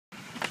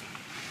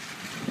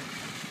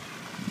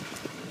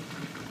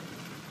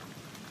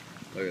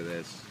Look at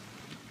this.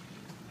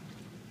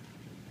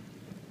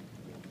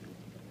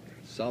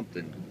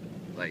 Something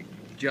like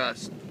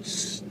just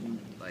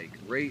like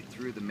right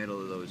through the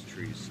middle of those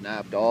trees.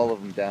 Snapped all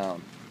of them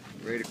down.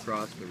 Right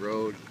across the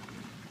road.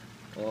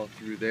 All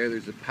through there.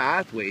 There's a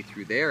pathway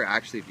through there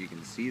actually, if you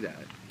can see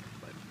that.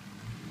 But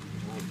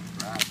holy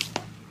crap.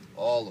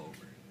 All over.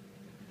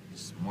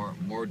 Just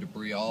more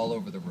debris all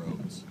over the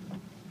roads.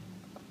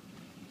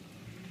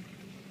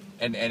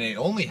 And it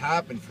only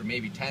happened for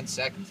maybe 10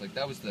 seconds. Like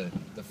that was the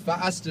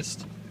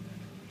fastest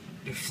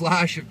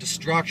flash of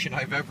destruction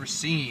I've ever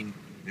seen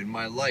in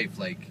my life.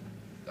 Like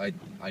I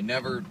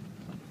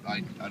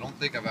don't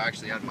think I've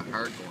actually had my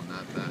heart going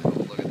that bad.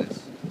 Oh, look at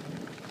this.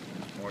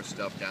 More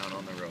stuff down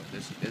on the road.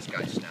 This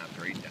guy snapped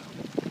right down.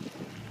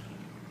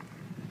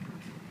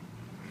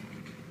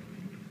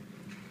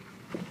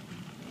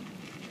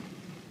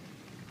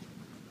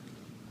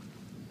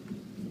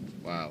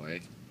 Wow, eh?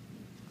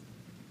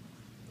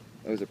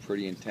 That was a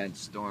pretty intense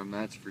storm,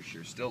 that's for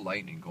sure. Still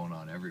lightning going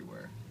on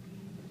everywhere.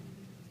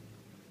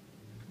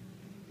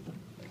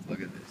 Like,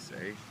 look at this,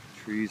 eh?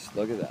 Trees,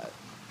 look at that.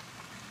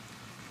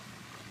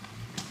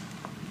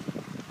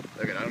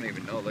 Look at, I don't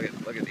even know, look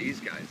at these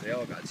guys. They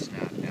all got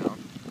snapped down.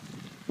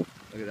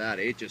 Look at that,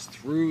 it just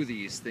threw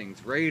these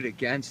things right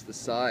against the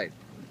side.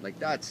 Like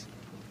that's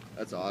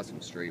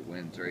awesome straight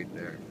winds right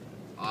there.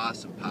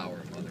 Awesome power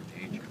of Mother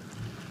Nature.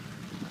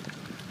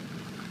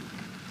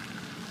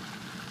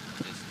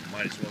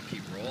 Might as well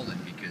keep rolling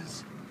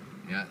because,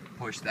 yeah,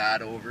 push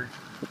that over.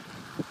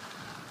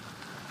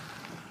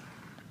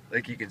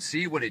 Like you can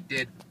see what it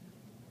did.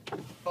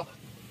 Oh,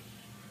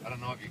 I don't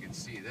know if you can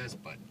see this,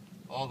 but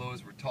all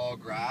those were tall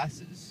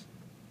grasses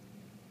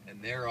and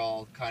they're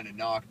all kind of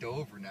knocked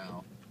over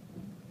now.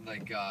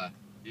 Like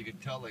you could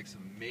tell like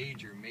some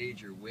major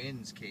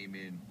winds came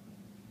in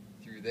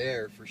through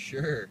there for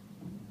sure.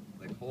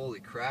 Like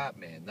holy crap,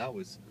 man, that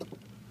was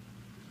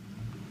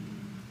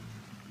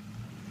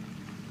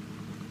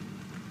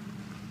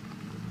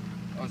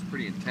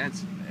pretty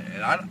intense.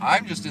 And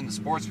I'm just in the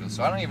sports field,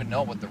 so I don't even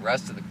know what the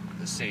rest of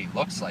the city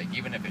looks like,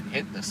 even if it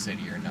hit the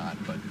city or not.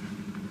 But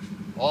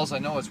all I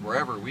know is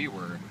wherever we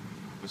were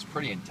was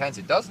pretty intense.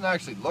 It doesn't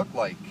actually look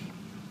like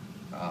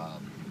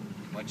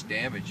much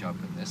damage up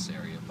in this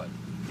area, but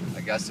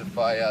I guess if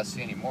I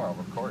see any more, I'll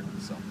record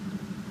it. So,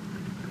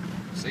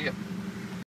 see ya.